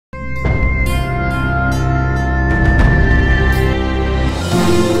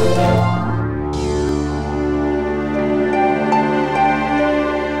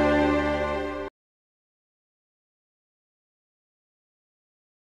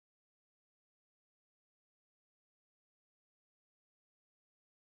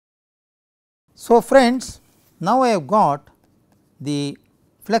So, friends, now I have got the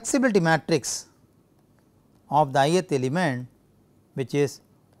flexibility matrix of the ith element, which is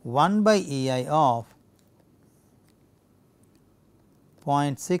 1 by E I of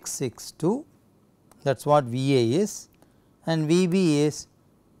 0.662, that is what V A is, and V B is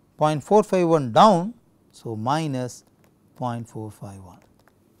 0.451 down. So, minus 0.451,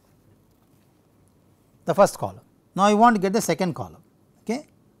 the first column. Now, I want to get the second column, okay,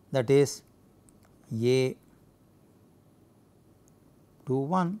 that is A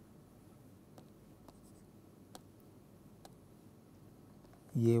 21,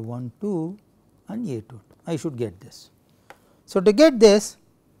 A 12 and A 22. I should get this. So, to get this,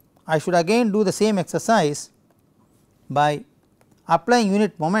 I should again do the same exercise by applying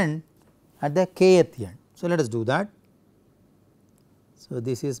unit moment at the kth end. So, let us do that. So,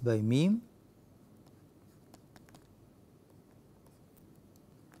 this is by mean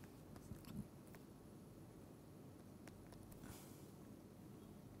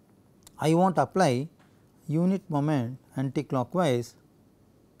I want to apply unit moment anticlockwise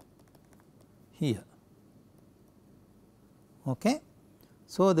here. Okay.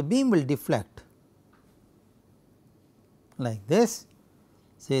 So, the beam will deflect like this,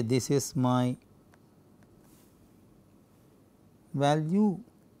 say this is my value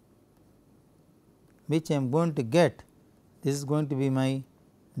which I am going to get, this is going to be my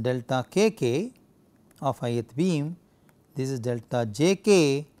delta kk of ith beam, this is delta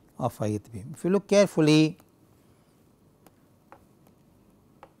jk of ith beam. If you look carefully,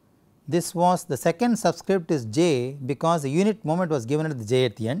 this was the second subscript is j because the unit moment was given at the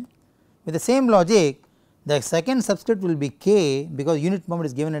jth end. With the same logic, the second subscript will be k because unit moment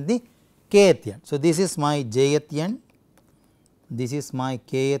is given at the kth end. So, this is my jth end, this is my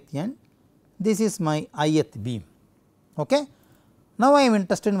kth end, this is my ith beam. Okay. Now, I am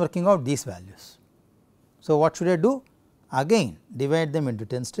interested in working out these values. So, what should I do? Again divide them into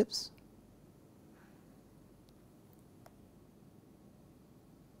 10 strips.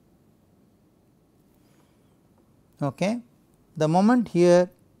 Okay. The moment here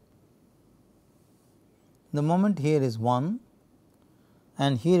is 1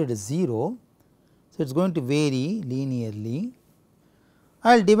 and here it is 0. So, it is going to vary linearly.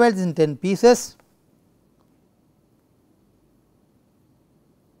 I will divide this in 10 pieces.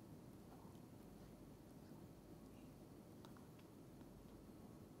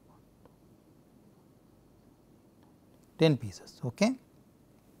 Okay.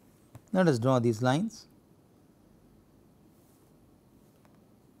 Let us draw these lines.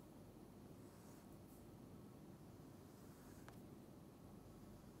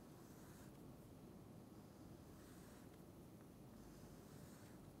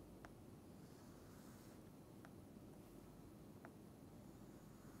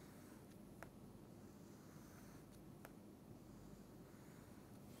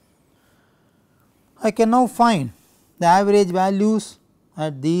 I can now find the average values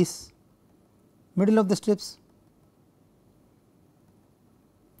at these middle of the strips.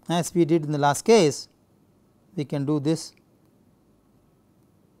 As we did in the last case, we can do this.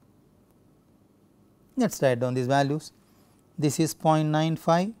 Let us write down these values. This is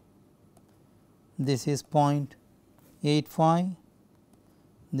 0.95, this is 0.85,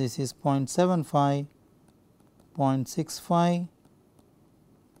 this is 0.75, 0.65,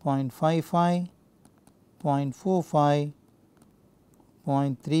 0.55, 0.45,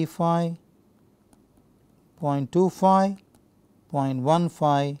 0.35, 0.25,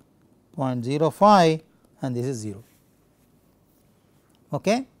 0.15, 0.05 and this is 0.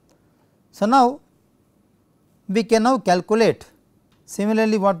 Okay. So, now we can now calculate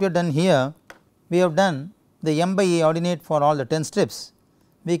similarly what we have done here. We have done the m by a ordinate for all the 10 strips.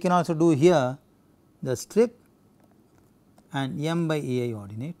 We can also do here the strip and m by ai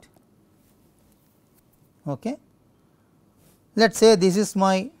ordinate. Okay. Let us say this is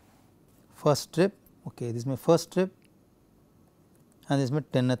my first strip, okay, this is my first strip and this is my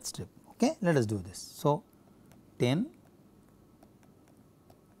 10th strip. Okay. Let us do this. So, 10,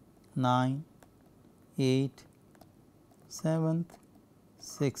 9, 8, 7th,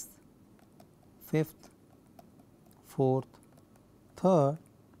 6th, 5th, 4th, 3rd,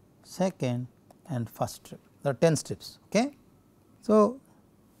 2nd and first strip. There are 10 strips. Okay. So,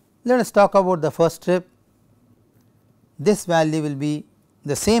 let us talk about the first strip. This value will be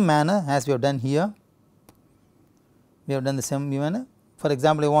the same manner as we have done here. We have done the same manner. For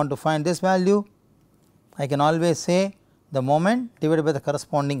example, I want to find this value, I can always say the moment divided by the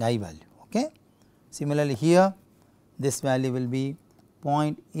corresponding I value. Okay. Similarly, here this value will be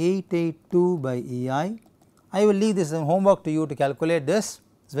 0.882 by E I. I will leave this as homework to you to calculate this.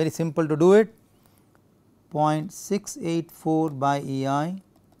 It is very simple to do it. 0.684 by EI,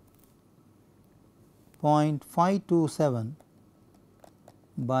 0.527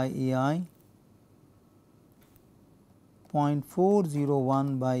 by EI,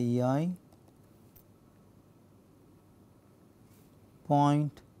 0.401 by EI,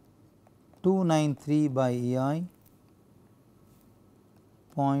 0.293 by EI,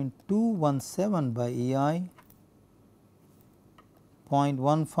 0.217 by EI,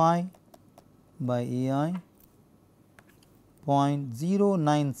 0.15 by EI,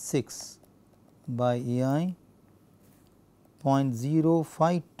 0.096 by EI,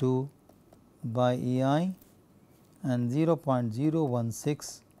 0.052 by EI and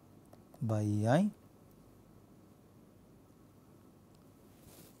 0.016 by EI.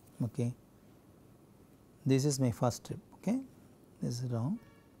 Okay. This is my first strip. Okay. This is wrong.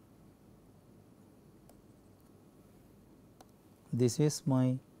 This is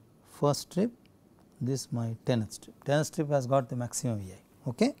my first strip, this is my 10th strip. 10th strip has got the maximum EI.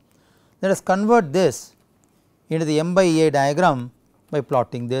 Okay. Let us convert this into the M by EI diagram by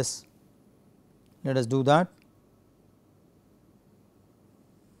plotting this. Let us do that.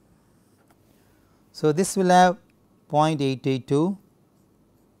 So, this will have 0.882,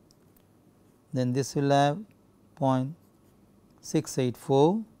 then this will have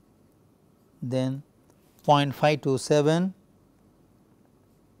 0.684, then 0.527,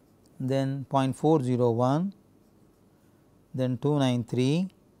 then 0.401, then 293,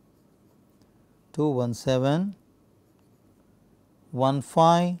 217,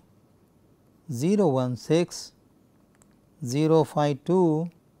 15, 016, 052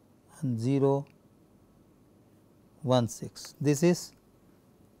 and 016. This is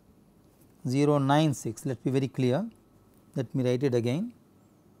 096. Let me be very clear. Let me write it again.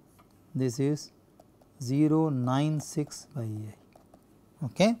 This is 096 by EI.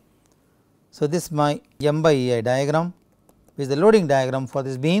 Okay. So, this is my M by EI diagram, which is the loading diagram for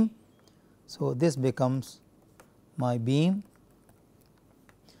this beam. So, this becomes my beam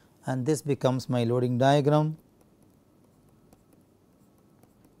and this becomes my loading diagram.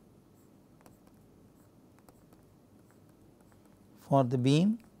 For the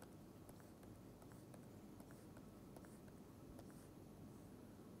beam.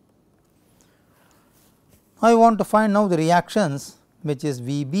 I want to find now the reactions, which is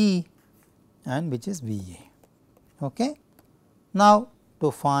VB and which is VA. Okay. Now,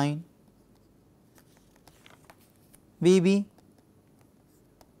 to find VB,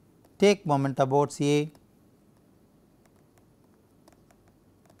 take moment about A,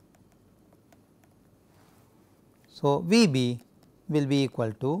 so VB will be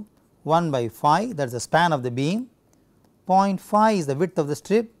equal to 1 by phi, that is the span of the beam, 0.5 is the width of the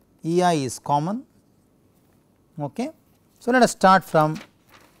strip, EI is common. Okay. So, let us start from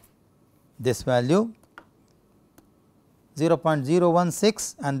this value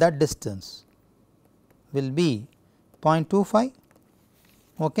 0.016 and that distance will be 0.25.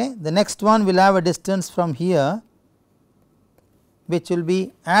 Okay. The next one will have a distance from here which will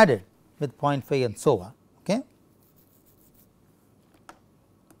be added with 0.5 and so on. Okay.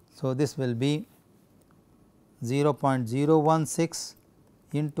 So, this will be 0.016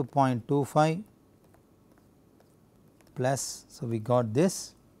 into 0.25 plus, so we got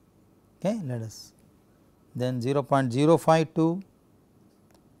this. Okay, let us then 0.052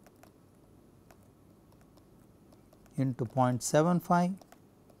 into 0.75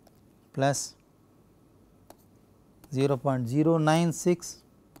 plus 0.096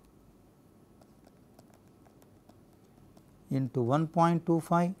 into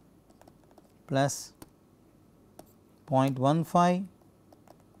 1.25 plus 0.15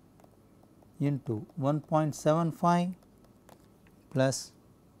 into 1.75 plus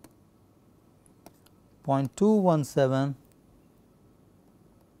 0.217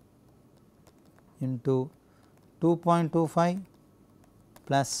 into 2.25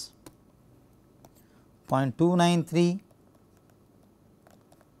 plus 0.293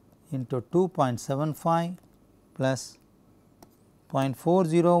 into 2.75 plus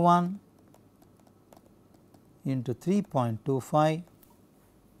 0.401 into 3.25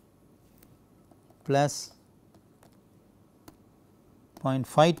 plus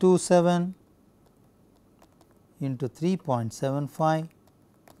 0.527 into 3.75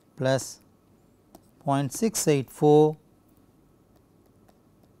 plus 0.684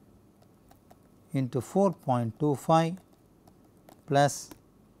 into 4.25 plus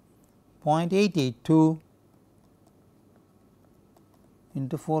 0.882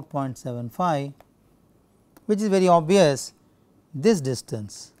 into 4.75, which is very obvious. This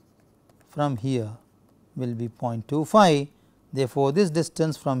distance from here will be 0.25. Therefore, this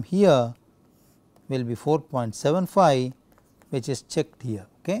distance from here will be 4.75, which is checked here.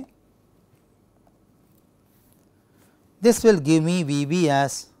 Okay. This will give me VB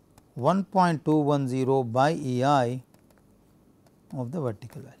as 1.210 by EI of the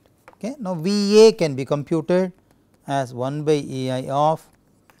vertical value. Okay. Now, VA can be computed as 1 by EI of,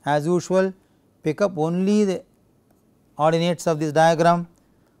 as usual, pick up only the ordinates of this diagram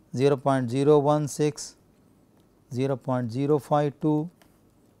 0.016, 0.052,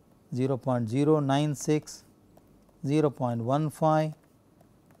 0.096, 0.15,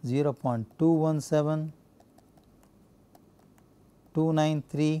 0.217,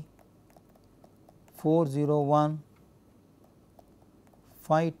 293, 401,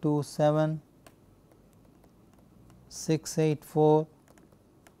 527, 684,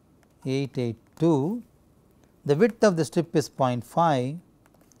 882. The width of the strip is 0.5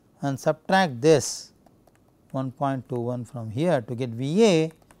 and subtract this 1.21 from here to get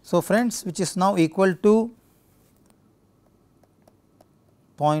VA. So, friends, which is now equal to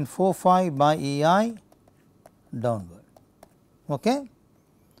 0.45 by EI downward. Okay.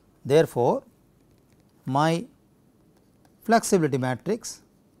 Therefore, my flexibility matrix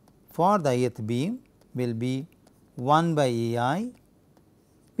for the ith beam will be 1 by EI.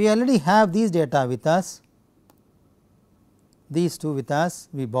 We already have these data with us, these two with us,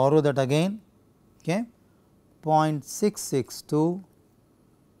 we borrow that again. Okay. 0.662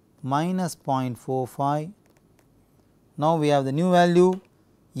 minus 0.45. Now, we have the new value,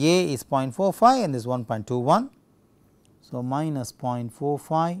 A is 0.45 and this is 1.21. So, minus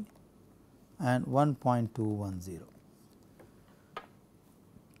 0.45 and 1.210.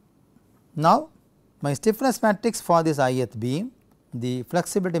 Now, my stiffness matrix for this ith beam, the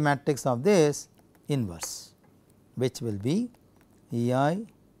flexibility matrix of this inverse, which will be EI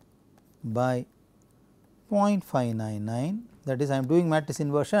by 0.599, that is I am doing matrix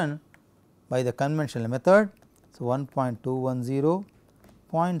inversion by the conventional method. So, 1.210,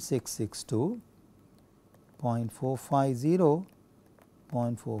 0.662, 0.450,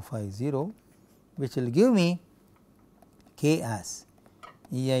 0.450, which will give me K as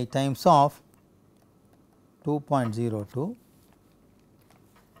EI times of 2.02,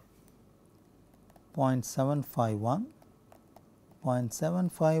 0.751,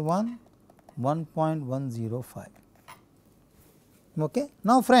 0.751, 1.105. Okay.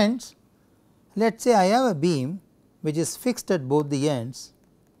 Now, friends, let us say I have a beam which is fixed at both the ends,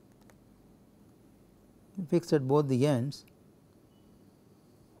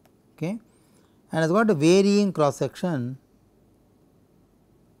 okay, and has got a varying cross section .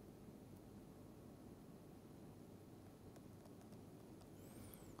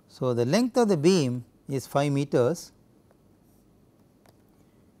 So, the length of the beam is 5 meters,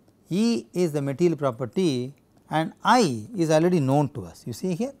 E is the material property and I is already known to us. You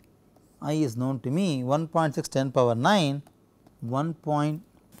see here, I is known to me 1.6 10 power 9,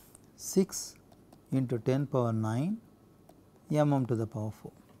 1.6 into 10 power 9 mm to the power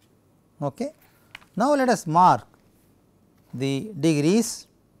 4. Okay. Now, let us mark the degrees.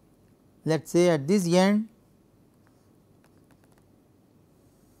 Let us say at this end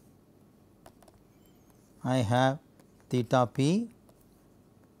I have theta p,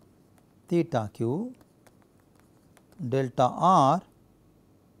 theta q, delta r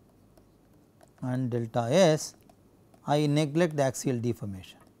and delta s. I neglect the axial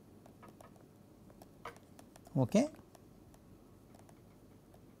deformation. Okay.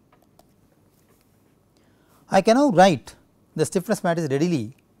 I can now write the stiffness matrix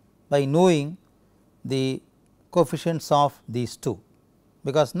readily by knowing the coefficients of these two,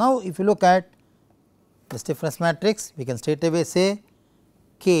 because now if you look at the stiffness matrix, we can straight away say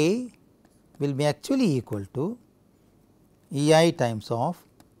K will be actually equal to EI times of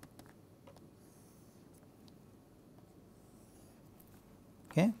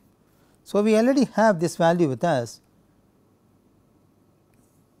okay. So, we already have this value with us.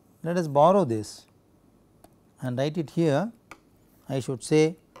 Let us borrow this and write it here. I should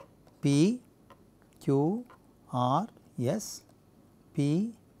say P Q R S,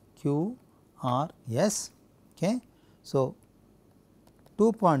 P Q R S. Okay. So,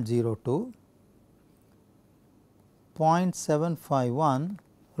 2.02, 0.751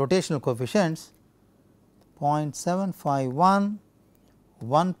 rotational coefficients, 0.751,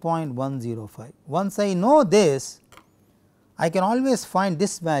 1.105. Once I know this, I can always find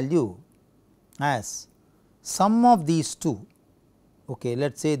this value as sum of these two. Okay,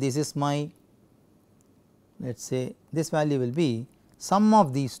 let us say this is my, let us say this value will be sum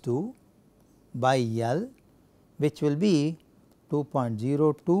of these two by L, which will be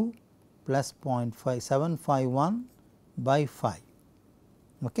 2.02 plus 0.5751 by 5,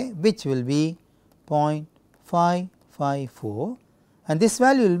 okay, which will be 0.554 and this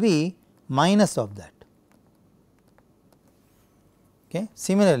value will be minus of that. Okay.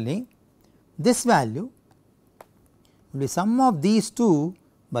 Similarly, this value will be sum of these two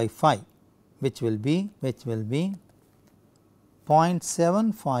by 5 which will be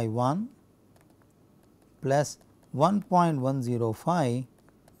 0.751 plus 1.105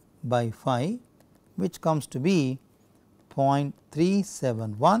 by 5 which comes to be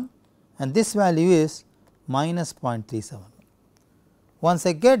 0.371 and this value is minus 0.371. Once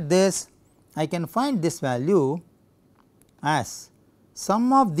I get this, I can find this value as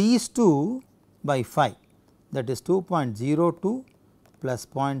sum of these two by 5, that is 2.02 plus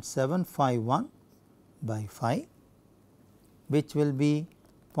 0.751 by 5 which will be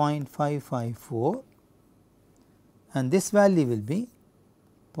 0.554 and this value will be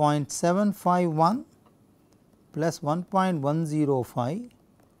 0.751 plus 1.105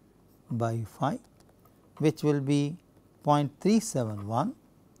 by 5 which will be 0.371,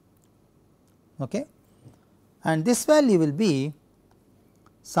 okay. And this value will be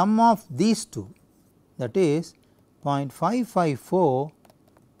sum of these two, that is 0.554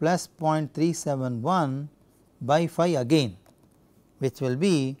 plus 0.371 by 5 again which will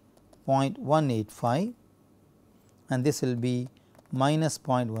be 0.185 and this will be minus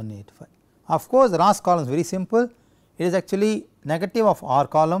 0.185. Of course, the last column is very simple, it is actually negative of R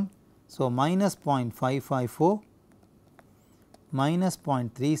column. So, minus 0.554 minus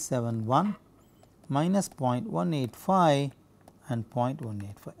 0.371 minus 0.185 and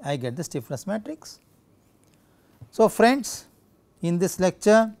 0.185, I get the stiffness matrix. So, friends, in this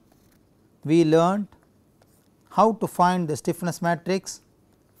lecture we learned how to find the stiffness matrix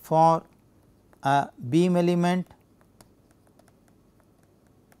for a beam element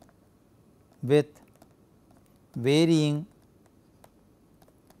with varying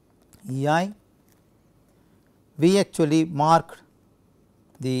EI. We actually marked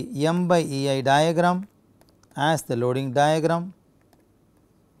the M by EI diagram as the loading diagram.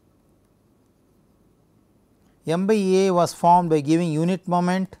 M by EI was formed by giving unit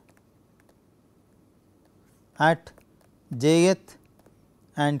moment at jth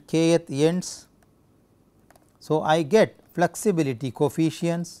and kth ends. So, I get flexibility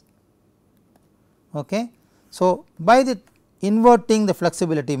coefficients. Okay. So, by the inverting the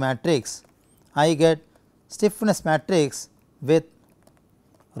flexibility matrix, I get stiffness matrix with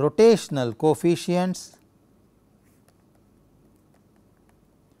rotational coefficients.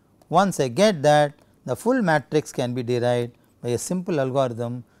 Once I get that, the full matrix can be derived by a simple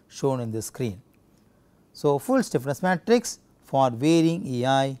algorithm shown in the screen. So, full stiffness matrix for varying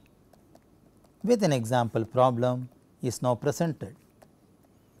EI with an example problem is now presented.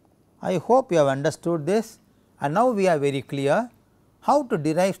 I hope you have understood this, and now we are very clear how to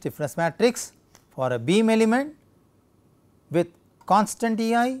derive stiffness matrix for a beam element with constant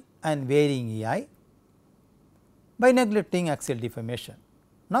EI and varying EI by neglecting axial deformation.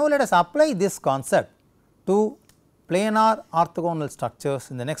 Now, let us apply this concept to planar orthogonal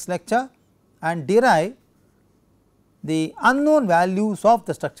structures in the next lecture and derive the unknown values of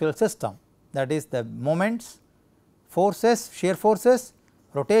the structural system, that is the moments, forces, shear forces,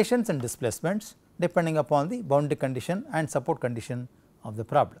 rotations and displacements depending upon the boundary condition and support condition of the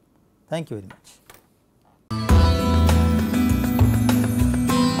problem. Thank you very much.